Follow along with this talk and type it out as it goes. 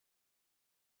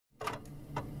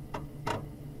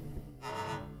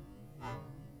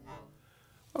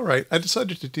All right, I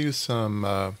decided to do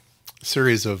some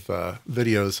series of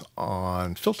videos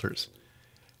on filters.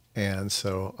 And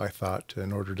so I thought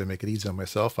in order to make it easy on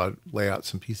myself, I'd lay out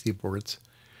some PC boards.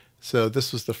 So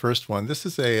this was the first one. This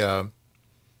is a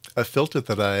filter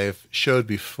that I've showed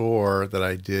before that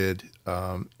I did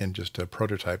in just a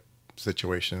prototype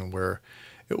situation where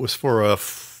it was for a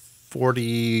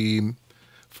 40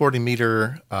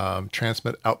 meter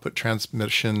output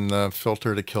transmission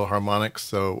filter to kill harmonics.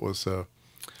 So it was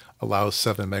allows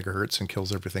 7 megahertz and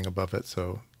kills everything above it.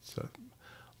 So it's a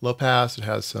low pass. It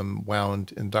has some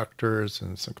wound inductors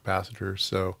and some capacitors.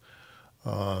 So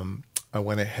I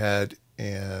went ahead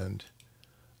and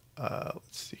let's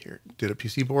see here, did a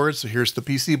PC board. So here's the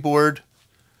PC board.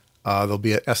 There'll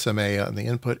be a SMA on the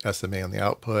input, SMA on the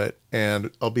output,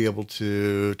 and I'll be able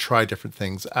to try different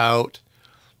things out.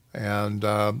 And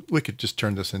we could just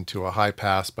turn this into a high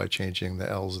pass by changing the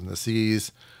L's and the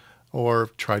C's, or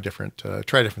try different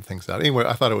things out. Anyway,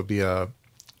 I thought it would be a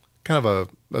kind of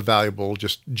a valuable,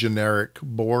 just generic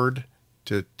board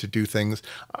to do things.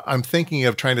 I'm thinking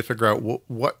of trying to figure out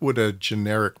what would a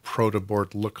generic proto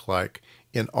board look like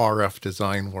in RF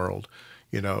design world.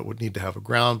 You know, it would need to have a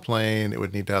ground plane. It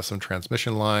would need to have some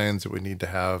transmission lines. It would need to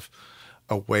have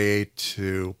a way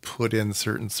to put in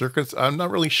certain circuits. I'm not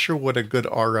really sure what a good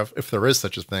RF, if there is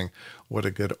such a thing, what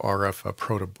a good RF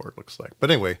proto board looks like.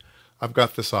 But anyway, I've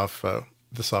got this off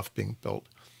being built.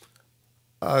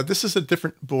 This is a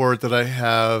different board that I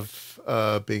have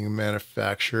being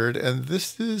manufactured, and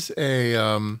this is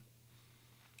a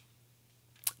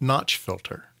notch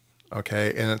filter, okay?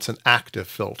 And it's an active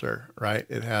filter, right?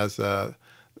 It has an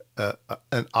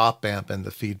op amp in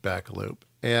the feedback loop,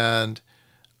 and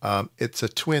it's a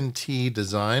twin T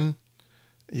design.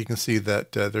 You can see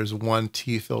that there's one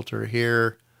T filter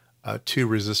here, 2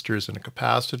 resistors and a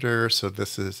capacitor. So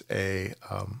this is a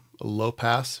low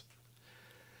pass.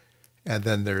 And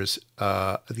then there's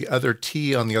the other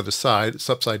T on the other side. It's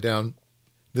upside down.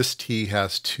 This T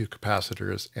has 2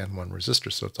 capacitors and 1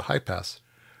 resistor, so it's a high pass.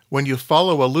 When you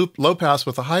follow a low pass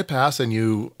with a high pass and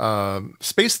you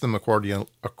space them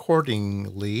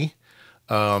accordingly,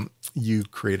 you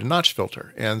create a notch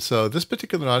filter. And so this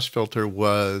particular notch filter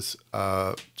was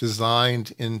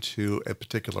designed into a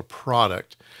particular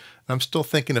product. I'm still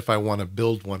thinking if I want to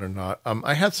build one or not.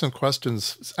 I had some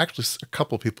questions. Actually, a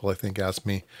couple people I think asked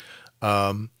me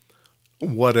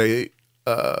what a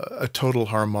total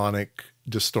harmonic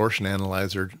distortion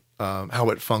analyzer, how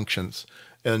it functions.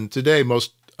 And today,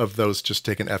 most of those just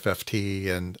take an FFT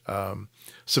and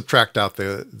subtract out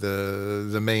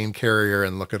the main carrier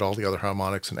and look at all the other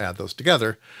harmonics and add those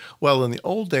together. Well, in the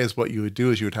old days, what you would do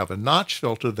is you would have a notch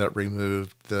filter that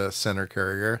removed the center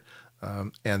carrier.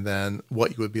 And then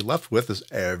what you would be left with is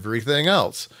everything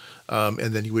else. And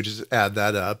then you would just add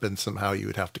that up and somehow you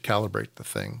would have to calibrate the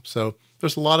thing. So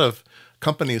there's a lot of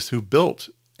companies who built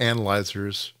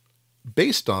analyzers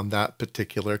based on that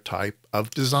particular type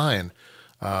of design.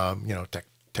 You know,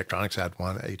 Tektronix had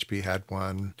one, HP had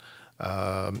one,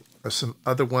 some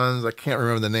other ones, I can't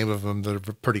remember the name of them, that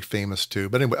are pretty famous too.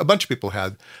 But anyway, a bunch of people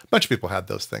had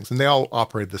those things, and they all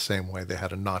operated the same way. They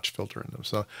had a notch filter in them.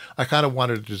 So I kind of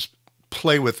wanted to just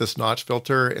play with this notch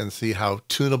filter and see how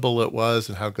tunable it was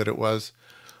and how good it was.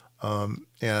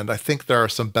 And I think there are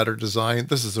some better design.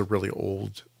 This is a really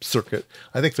old circuit.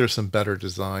 I think there's some better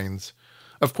designs.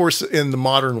 Of course, in the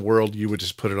modern world, you would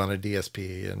just put it on a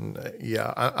DSP. And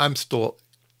yeah, I'm still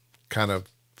kind of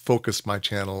focused my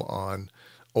channel on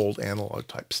old analog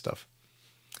type stuff.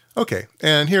 Okay,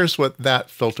 and here's what that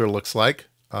filter looks like,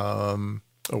 or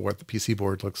what the PC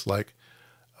board looks like.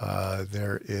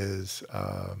 There is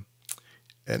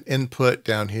an input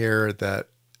down here that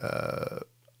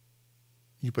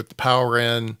you put the power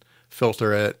in,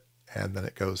 filter it, and then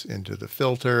it goes into the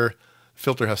filter.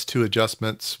 Filter has 2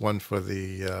 adjustments, one for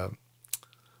the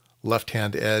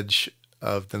left-hand edge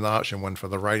of the notch and one for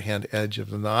the right-hand edge of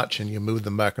the notch, and you move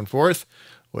them back and forth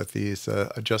with these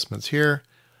adjustments here.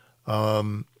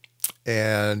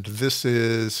 And this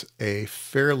is a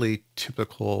fairly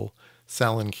typical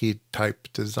Sallen-key type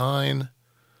design.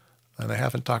 And I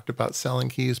haven't talked about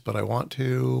Sallen-keys, but I want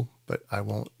to, but I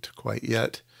won't quite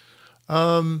yet.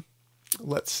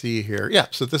 Let's see here. Yeah,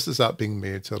 so this is out being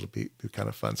made, so it'll be kind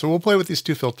of fun. So we'll play with these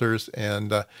 2 filters,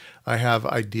 and I have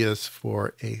ideas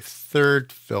for a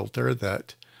 3rd filter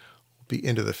that will be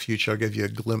into the future. I'll give you a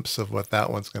glimpse of what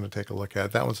that one's going to take a look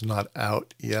at. That one's not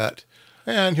out yet.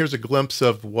 And here's a glimpse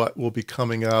of what will be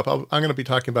coming up. I'm going to be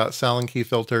talking about Sallen-key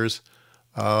filters,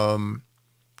 and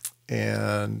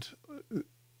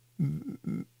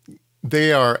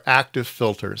they are active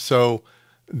filters. So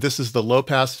this is the low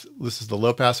pass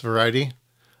variety.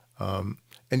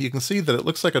 And you can see that it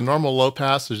looks like a normal low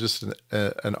pass. There's just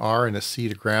an R and a C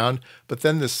to ground. But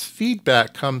then this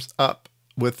feedback comes up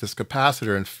with this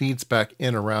capacitor and feeds back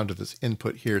in around to this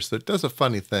input here. So it does a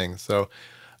funny thing. So,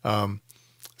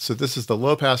 so this is the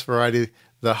low pass variety.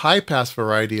 The high pass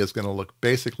variety is going to look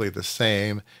basically the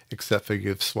same, except for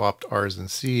you've swapped R's and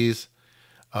C's.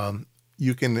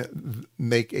 You can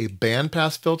make a band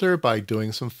pass filter by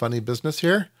doing some funny business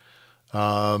here.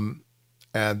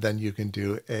 And then you can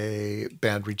do a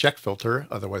band reject filter,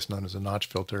 otherwise known as a notch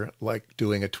filter, like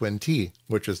doing a twin T,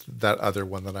 which is that other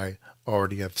one that I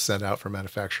already have sent out for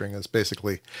manufacturing. Is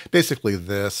basically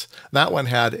this. That one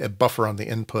had a buffer on the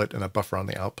input and a buffer on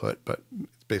the output, but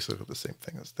it's basically the same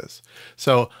thing as this.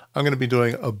 So I'm going to be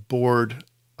doing a board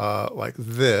like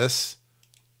this.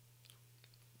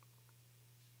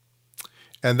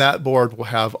 And that board will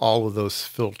have all of those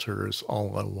filters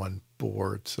all on one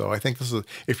board. So I think this is,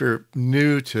 if you're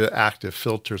new to active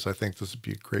filters, I think this would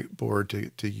be a great board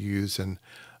to use and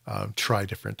try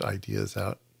different ideas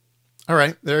out. All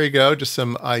right, there you go. Just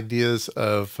some ideas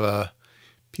of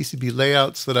PCB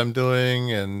layouts that I'm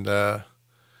doing, and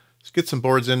let's get some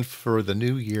boards in for the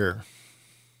new year.